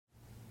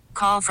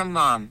call from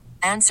mom.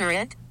 Answer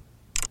it.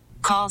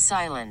 Call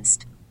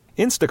silenced.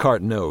 Instacart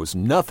knows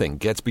nothing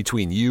gets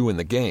between you and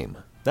the game.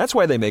 That's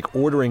why they make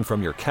ordering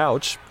from your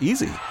couch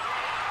easy.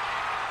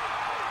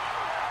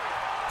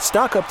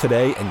 Stock up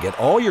today and get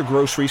all your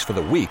groceries for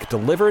the week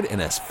delivered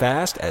in as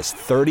fast as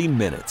 30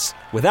 minutes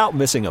without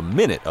missing a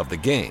minute of the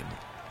game.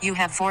 You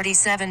have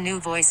 47 new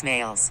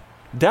voicemails.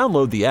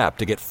 Download the app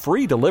to get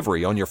free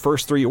delivery on your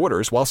first 3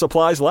 orders while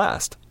supplies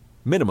last.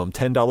 Minimum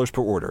 $10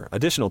 per order.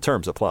 Additional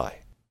terms apply.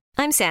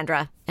 I'm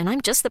Sandra, and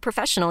I'm just the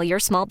professional your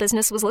small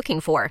business was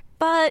looking for.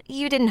 But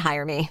you didn't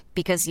hire me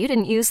because you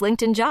didn't use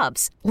LinkedIn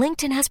Jobs.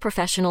 LinkedIn has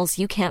professionals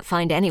you can't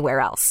find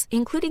anywhere else,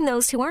 including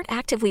those who aren't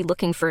actively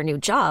looking for a new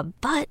job,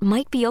 but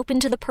might be open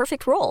to the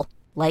perfect role,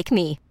 like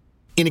me.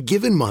 In a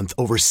given month,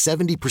 over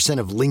 70%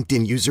 of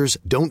LinkedIn users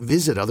don't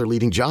visit other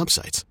leading job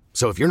sites.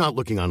 So if you're not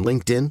looking on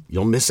LinkedIn,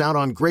 you'll miss out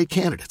on great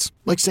candidates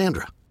like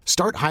Sandra.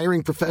 Start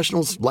hiring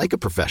professionals like a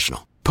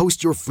professional.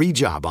 Post your free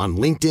job on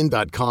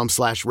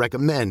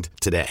linkedin.com/recommend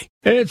today.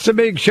 It's a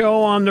big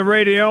show on the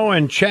radio,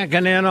 and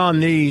checking in on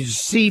the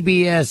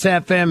CBS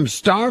FM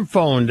star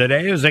phone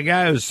today is a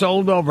guy who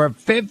sold over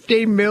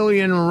 50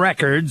 million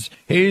records.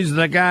 He's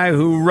the guy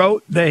who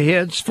wrote the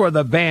hits for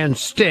the band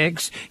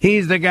Styx.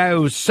 He's the guy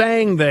who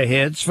sang the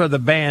hits for the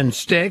band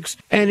Styx.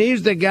 And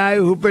he's the guy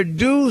who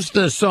produced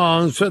the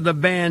songs for the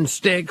band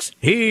Styx.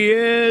 He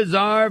is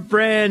our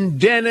friend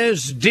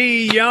Dennis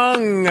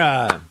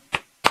DeYoung.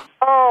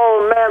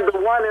 Oh, man, the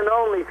one and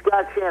only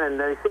Scott Shannon.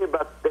 They say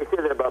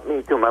that about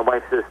me, too. My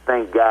wife says,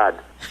 thank God.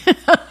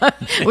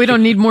 We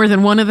don't need more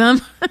than one of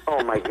them.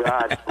 Oh, my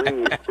God,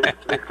 please.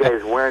 This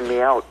guy's wearing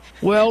me out.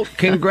 Well,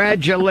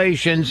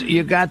 congratulations.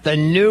 You got the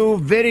new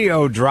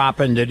video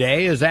dropping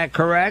today. Is that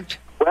correct?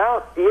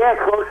 Well, yeah,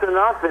 close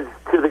enough. It's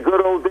to the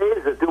good old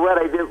days, the duet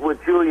I did with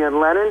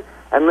Julian Lennon.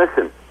 And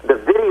listen, the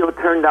video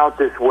turned out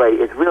this way.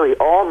 It's really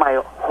all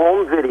my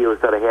home videos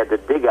that I had to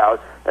dig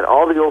out and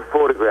all the old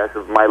photographs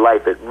of my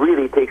life. It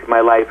really takes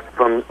my life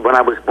from when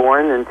I was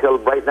born until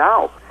right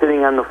now.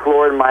 Sitting on the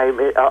floor in my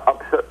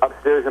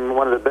upstairs in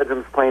one of the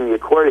bedrooms playing the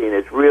accordion.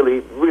 It's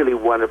really, really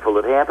wonderful.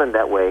 It happened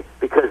that way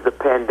because the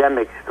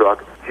pandemic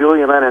struck.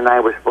 Julian Lennon and I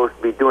were supposed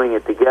to be doing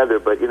it together,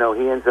 but, he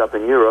ends up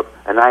in Europe,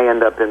 and I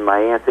end up in my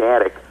aunt's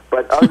attic.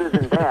 But other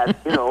than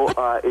that,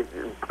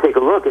 take a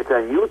look. It's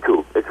on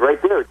YouTube. It's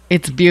right there.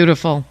 It's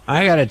beautiful.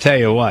 I got to tell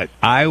you what.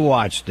 I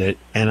watched it,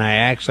 and I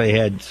actually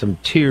had some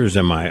tears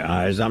in my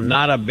eyes. I'm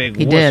not a big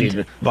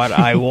wussy, but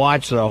I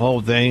watched the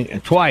whole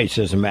thing twice,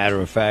 as a matter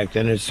of fact,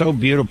 and it's so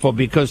beautiful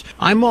because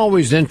I'm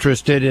always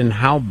interested in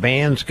how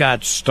bands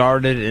got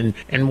started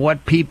and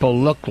what people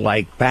look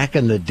like back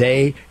in the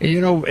day.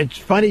 And, it's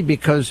funny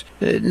because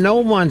no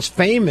one's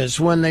famous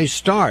when they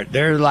start.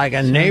 They're like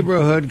a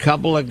neighborhood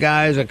couple of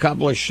guys, a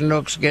couple of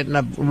schnooks get in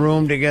a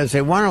room together and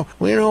say, why don't,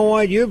 you know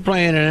what, you're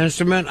playing an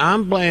instrument,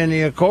 I'm playing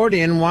the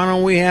accordion, why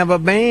don't we have a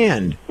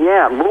band?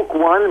 Yeah, Mook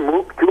 1,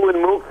 Mook 2,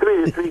 and Mook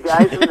 3, the 3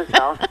 guys from the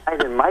south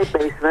side in my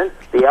basement.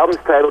 The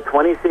album's title,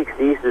 26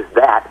 East, is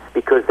that,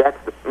 because that's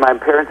my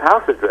parents'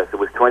 house address. It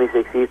was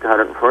 26 East,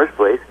 101st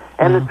Place.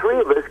 And the 3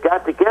 of us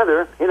got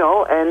together,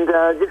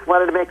 and just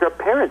wanted to make our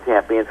parents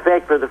happy. In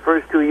fact, for the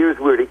first 2 years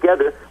we were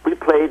together, we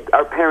played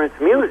our parents'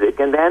 music.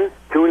 And then,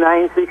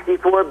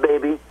 2964,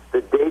 baby, the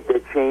date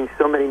that changed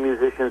so many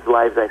musicians'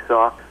 lives I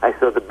saw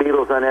the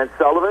Beatles on Ed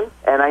Sullivan,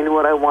 and I knew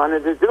what I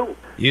wanted to do.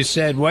 You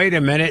said, wait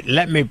a minute,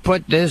 let me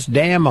put this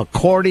damn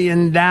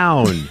accordion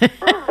down.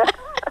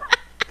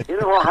 You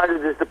know how hard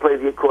it is to play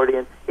the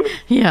accordion?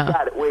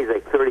 God, it weighs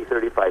like 30,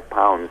 35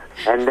 pounds.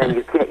 And then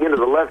you can't,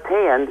 the left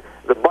hand,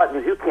 the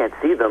buttons, you can't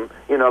see them.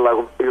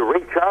 Like your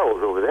Ray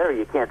Charles over there,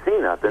 you can't see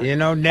nothing.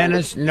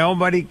 Dennis,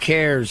 nobody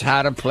cares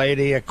how to play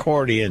the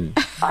accordion.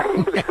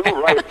 You're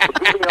so right.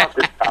 Get me off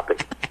this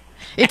topic.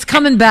 It's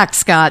coming back,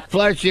 Scott.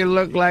 Plus, you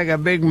look like a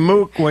big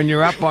mook when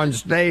you're up on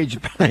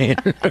stage playing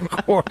an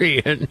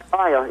accordion.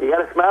 Oh, you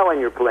got to smile when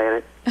you're playing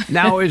it.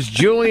 Now, is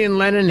Julian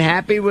Lennon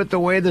happy with the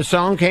way the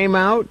song came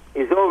out?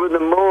 He's over the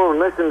moon.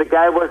 Listen, the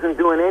guy wasn't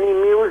doing any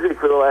music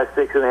for the last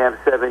 6.5,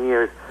 7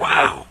 years.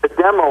 Wow. The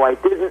demo, I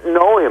didn't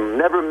know him,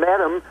 never met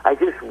him. I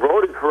just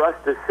wrote it for us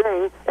to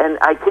sing, and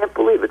I can't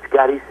believe it,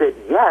 Scott. He said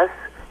yes.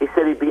 He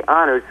said he'd be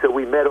honored, so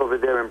we met over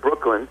there in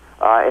Brooklyn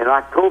in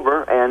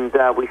October, and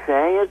we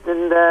sang it,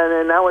 and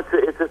now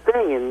it's a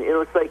thing. And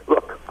it's like,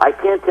 look, I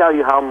can't tell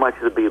you how much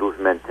the Beatles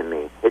meant to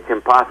me. It's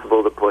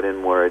impossible to put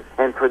in words.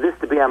 And for this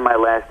to be on my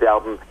last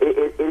album,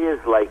 it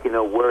is like,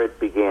 where it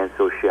began,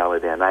 so shall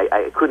it end.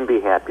 I couldn't be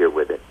happier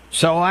with it.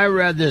 So I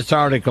read this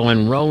article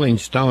in Rolling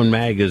Stone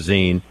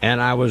magazine,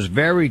 and I was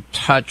very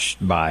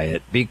touched by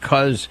it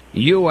because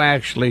you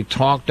actually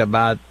talked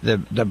about the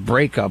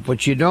breakup,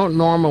 which you don't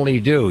normally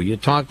do. You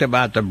talked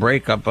about the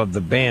breakup of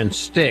the band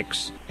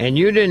Styx, and and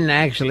you didn't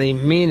actually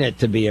mean it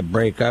to be a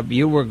breakup.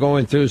 You were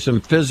going through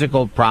some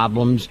physical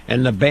problems,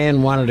 and the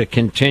band wanted to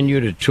continue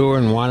to tour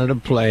and wanted to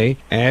play.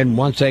 And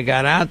once they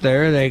got out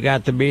there, they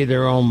got to be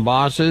their own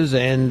bosses,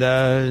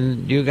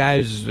 and you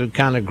guys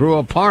kind of grew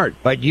apart.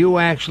 But you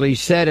actually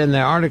said in the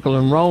article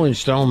in Rolling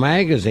Stone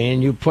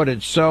magazine, you put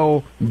it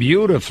so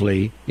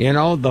beautifully,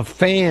 the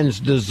fans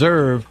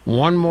deserve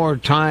one more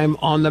time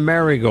on the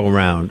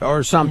merry-go-round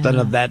or something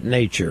of that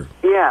nature.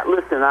 Yeah,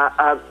 listen,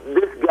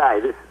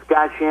 this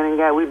Scott Shannon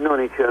guy, we've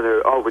known each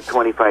other over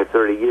 25,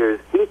 30 years.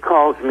 He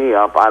calls me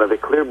up out of the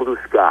clear blue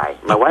sky.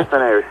 My wife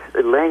and I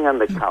are laying on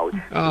the couch.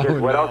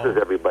 What else is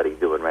everybody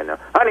doing right now?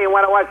 Honey, you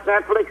want to watch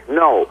Netflix?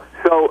 No.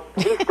 So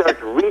he starts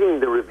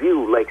reading the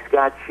review like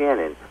Scott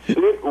Shannon.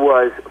 It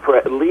was for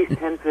at least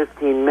 10,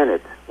 15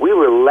 minutes. We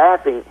were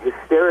laughing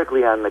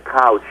hysterically on the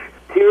couch.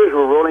 Tears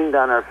were rolling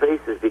down our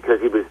faces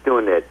because he was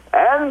doing it.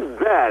 And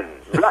then,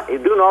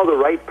 doing all the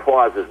right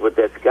pauses with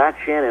that Scott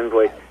Shannon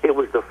voice. It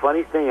was the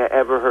funniest thing I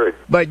ever heard.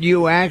 But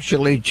you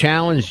actually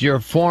challenged your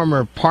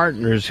former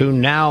partners, who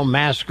now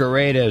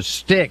masquerade as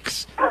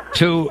Styx,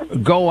 to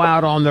go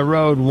out on the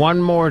road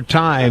one more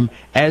time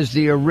as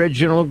the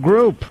original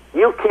group.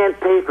 You can't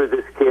pay for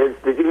this, kids.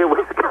 Did you hear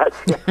what Scott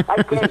said?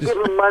 I can't give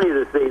him money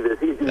to say this.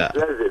 He just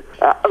says it.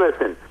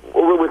 Listen,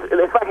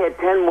 if I had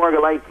 10 more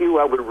like you,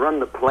 I would run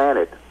the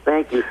planet.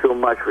 Thank you so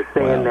much for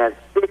saying that.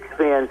 Styx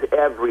fans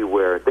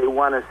everywhere, they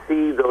want to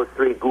see those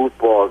three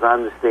goofballs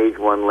on the stage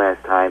one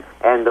last time,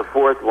 and the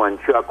fourth one,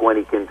 Chuck, when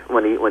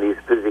he's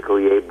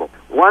physically able.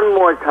 One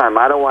more time.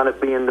 I don't want to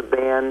be in the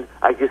band.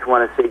 I just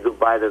want to say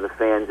goodbye to the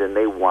fans, and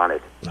they want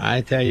it.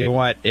 I tell you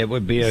what, it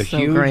would be a so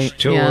huge great.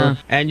 tour,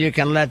 and you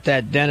can let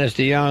that Dennis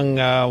DeYoung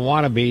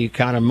wannabe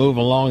kind of move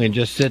along and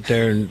just sit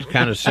there and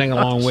kind of sing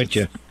along with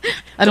you.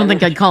 I don't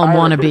think I'd call him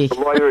wannabe. The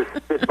lawyers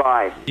sit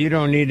by. You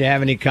don't need to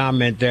have any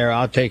comment there.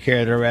 I'll take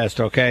care of the rest,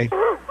 okay?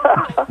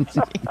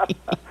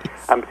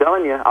 I'm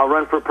telling you, I'll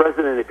run for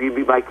president if you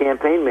be my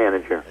campaign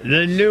manager.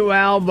 The new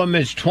album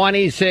is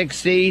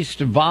 26 East,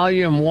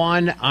 Volume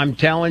 1. I'm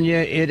telling you,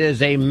 it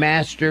is a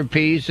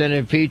masterpiece, and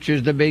it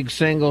features the big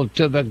single,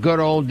 To the Good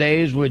Old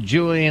Days, with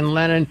Julian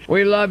Lennon.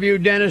 We love you,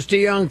 Dennis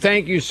DeYoung.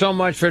 Thank you so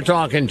much for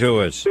talking to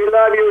us. We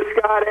love you,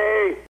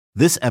 Scotty.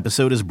 This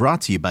episode is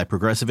brought to you by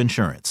Progressive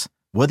Insurance.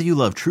 Whether you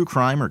love true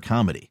crime or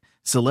comedy,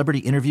 celebrity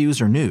interviews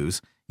or news,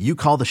 you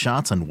call the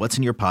shots on what's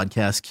in your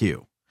podcast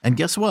queue. And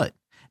guess what?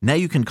 Now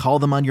you can call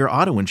them on your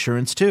auto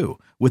insurance, too,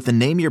 with the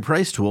Name Your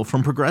Price tool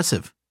from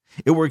Progressive.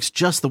 It works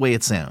just the way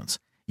it sounds.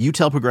 You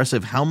tell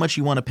Progressive how much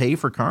you want to pay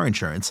for car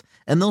insurance,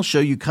 and they'll show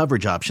you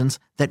coverage options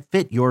that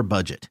fit your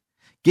budget.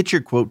 Get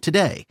your quote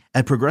today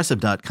at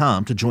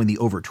Progressive.com to join the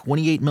over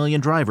 28 million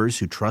drivers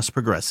who trust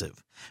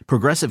Progressive.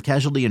 Progressive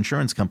Casualty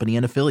Insurance Company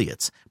and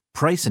Affiliates.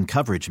 Price and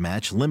coverage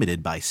match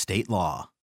limited by state law.